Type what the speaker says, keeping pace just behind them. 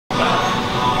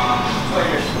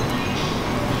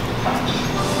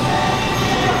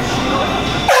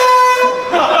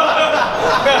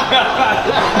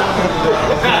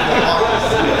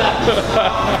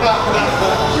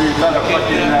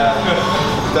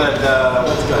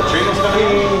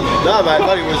No, man, I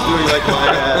thought he was doing like my.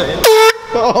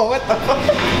 Oh, what the fuck?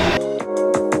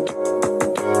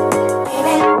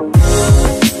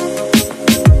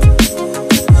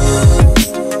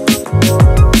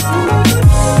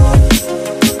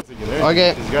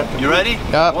 Okay. You ready?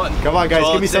 Yeah. Come on, guys,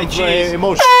 give me some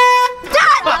emotion.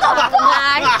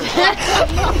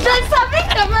 Sabi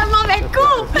ka mamamay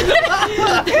ko.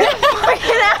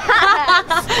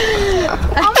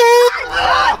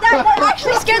 That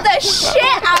actually scared the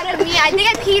shit out of me. I think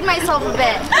I peed myself a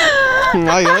bit.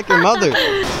 Oh, you like your mother.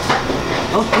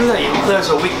 Don't do that. You there's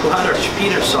a weak bladder. She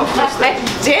peed herself. I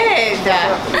did.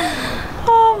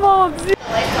 Oh, mom.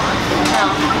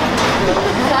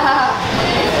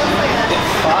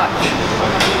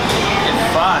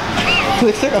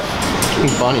 Looks like a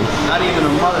fucking bunny. Not even a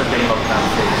mother can look that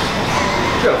face.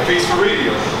 You got a face for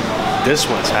radio. This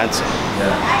one's handsome.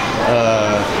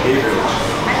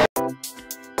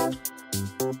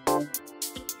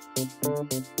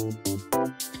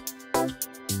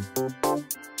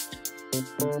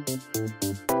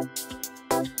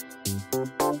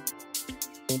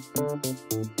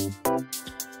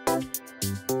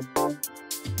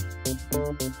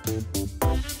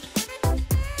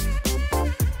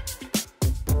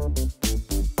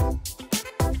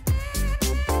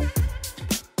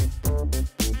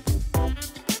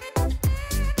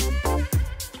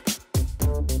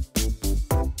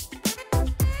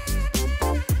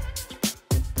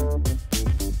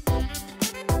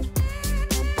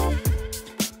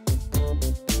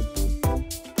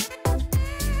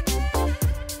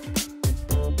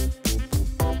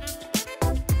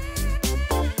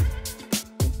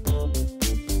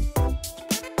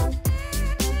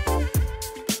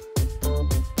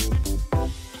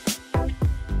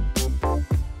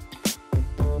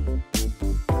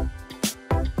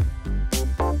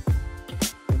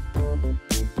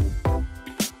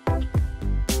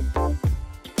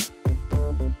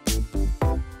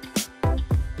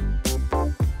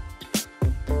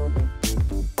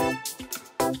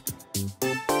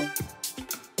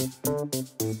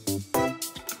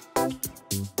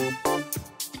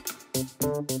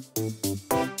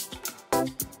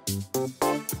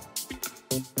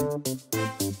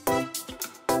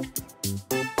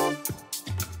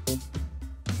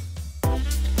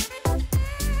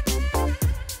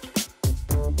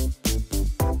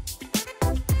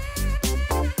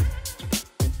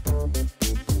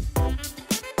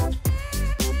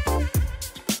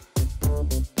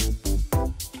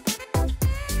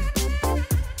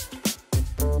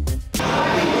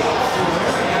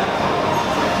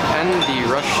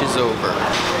 Rush is over.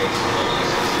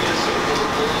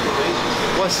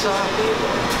 What's up?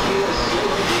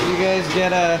 You guys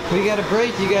we got a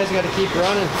break. You guys got to keep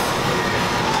running.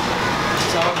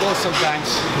 That's how it goes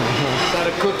sometimes. That's how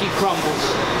the cookie crumbles.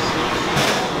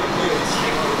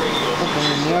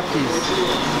 Yuckies.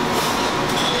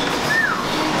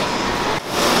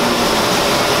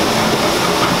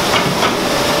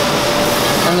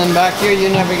 And then back here, you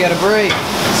never get a break.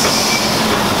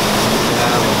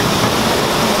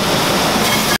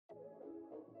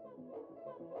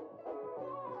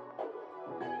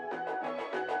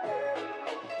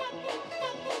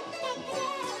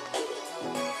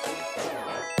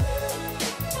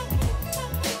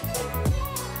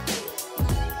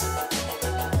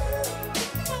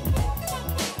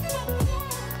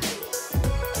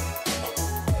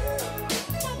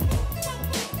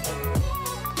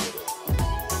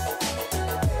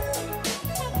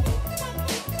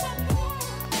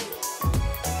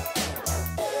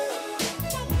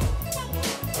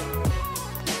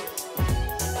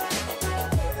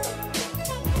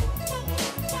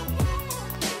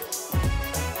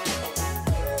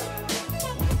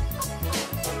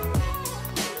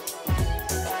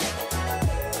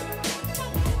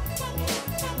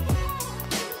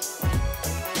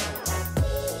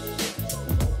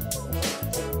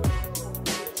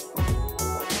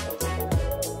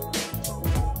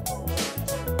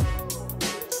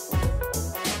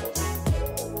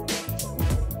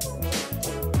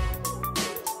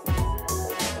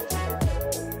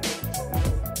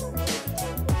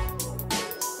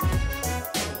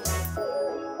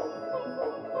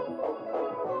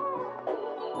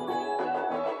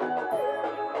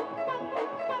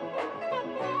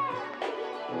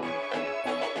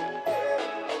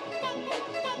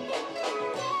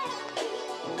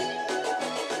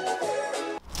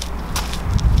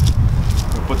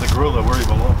 Put the gorilla where he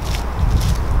belongs.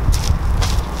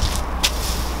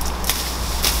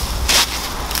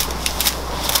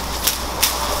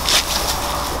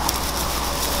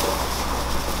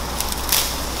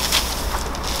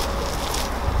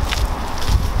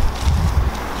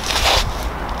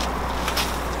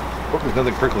 Hope there's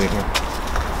nothing prickly in here.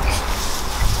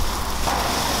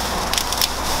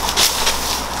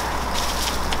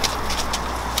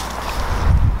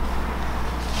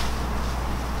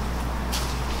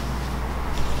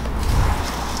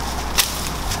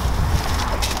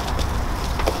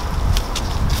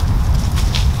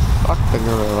 Fuck the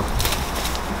gorilla.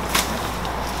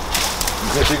 You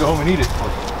gotta take it home and eat it.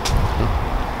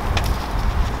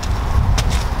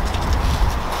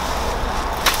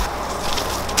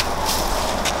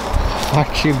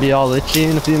 Fuck, she'll be all itchy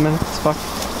in a few minutes. Fuck.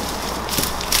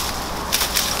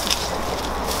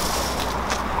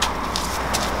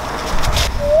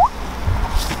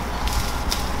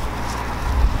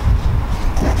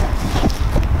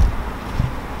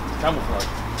 Camouflage.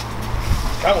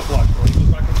 Camouflage, bro. He goes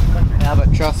back into the country. Yeah,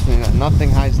 but trust me, nothing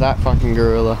hides that fucking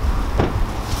gorilla.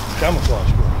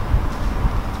 Camouflage, bro.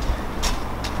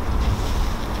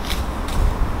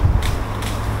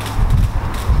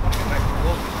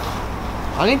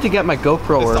 I need to get my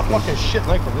GoPro It's working. not fucking shit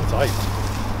like from inside.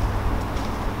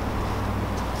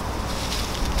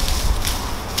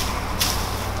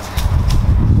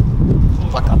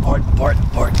 Fuck, abort.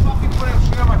 Fucking put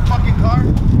shit on my fucking car,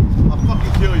 I'll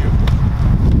fucking kill you.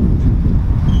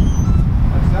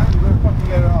 Understand? You better fucking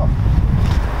get it off.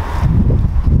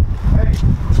 Hey,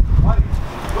 buddy,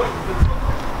 look.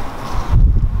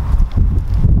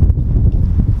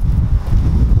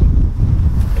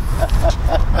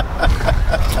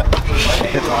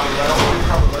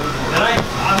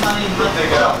 I'm not even gonna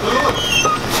take it out.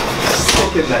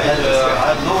 Stick in there. I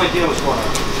have no idea what's going on.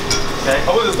 Okay?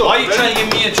 Why are you trying to get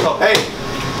me in trouble? Hey!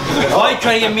 Why are you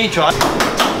trying to get me in trouble?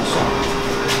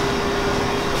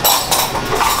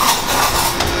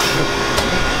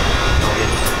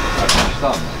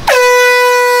 Stop.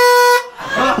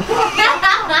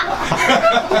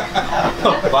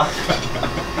 What?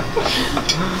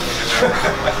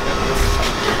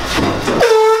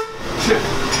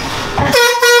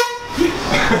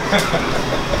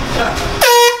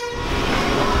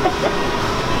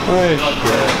 Hey,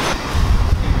 shit.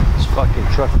 This fucking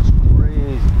truck is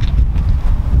crazy.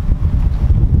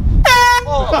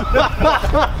 Oh.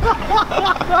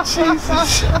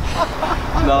 Jesus.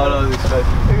 No, this guy.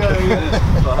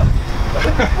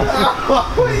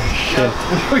 Shit.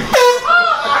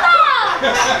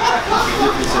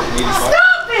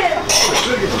 Stop it!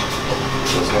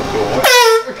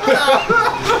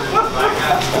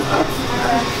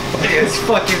 It's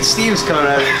fucking steam's coming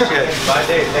out of this shit. Bye,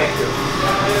 Dave. Thank you.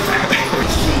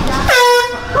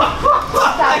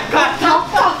 God,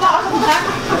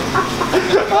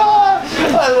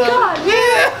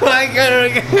 I got it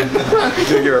again.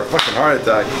 Dude, you're a fucking heart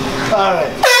attack.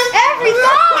 every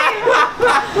time!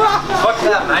 Fuck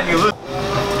that, man. You lose.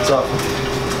 What's up?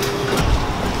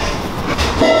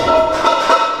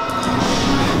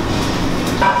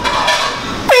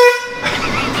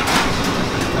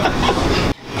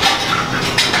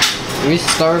 We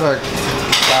start our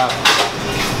stop.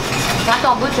 Quand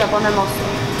ton bout, tu vas pas me mentionner.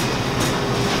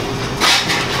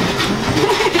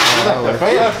 That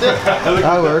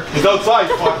worked. He's outside,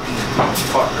 fuck.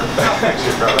 Fucker.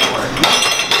 Shit, bro, that worked.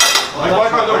 Like, why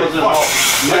can't I do it?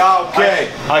 Yeah, okay.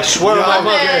 I swear on my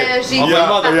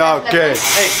mother. Yeah, okay.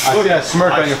 Hey, I see that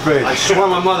smirk on your face. I swear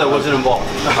my mother wasn't involved.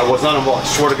 I was not involved. I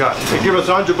swear to God. They give us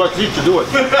 $100 each to do it.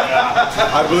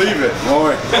 I believe it. Don't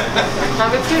worry.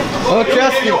 Oh,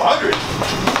 trust Give you me. 100.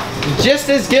 Just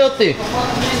as guilty.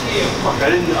 Fuck,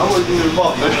 I wasn't even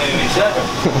involved. You know what you said?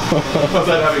 What's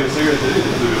that having a cigarette?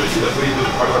 That's what you do.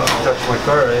 Touched my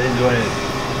car. I didn't do anything.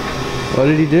 What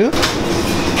did he do?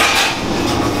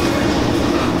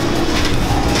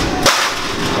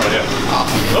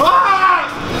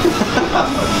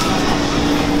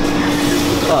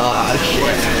 Ah, shit.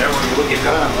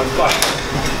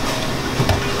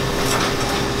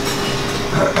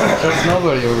 There's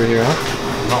nobody over here, huh?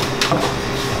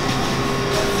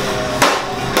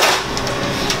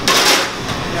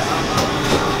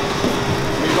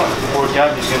 Poor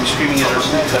Gabby's gonna be screaming at her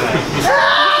sleep tonight.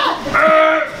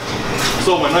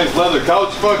 So my nice leather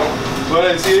couch, fuck. When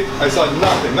I see it, I saw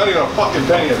nothing. Not even a fucking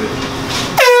penny of it.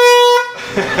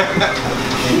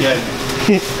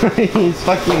 He's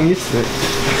fucking used to it.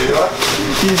 You know what?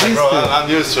 He's used Bro, to it. I'm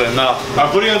used to it now. I'm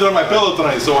putting it under my pillow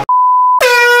tonight, so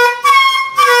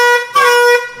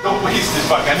don't waste it,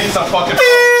 fuck. I need some fucking.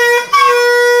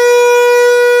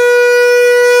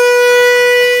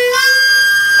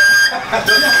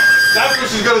 That's what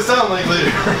she's gonna sound like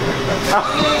later.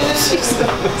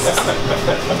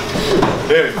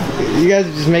 Dude. You guys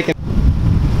are just making.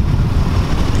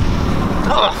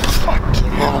 Oh,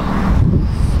 fucking hell.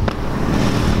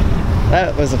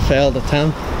 That was a failed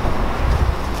attempt.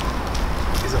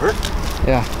 Is it hurt?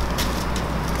 Yeah.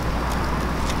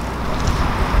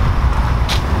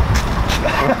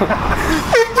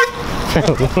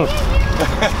 Oh, fuck.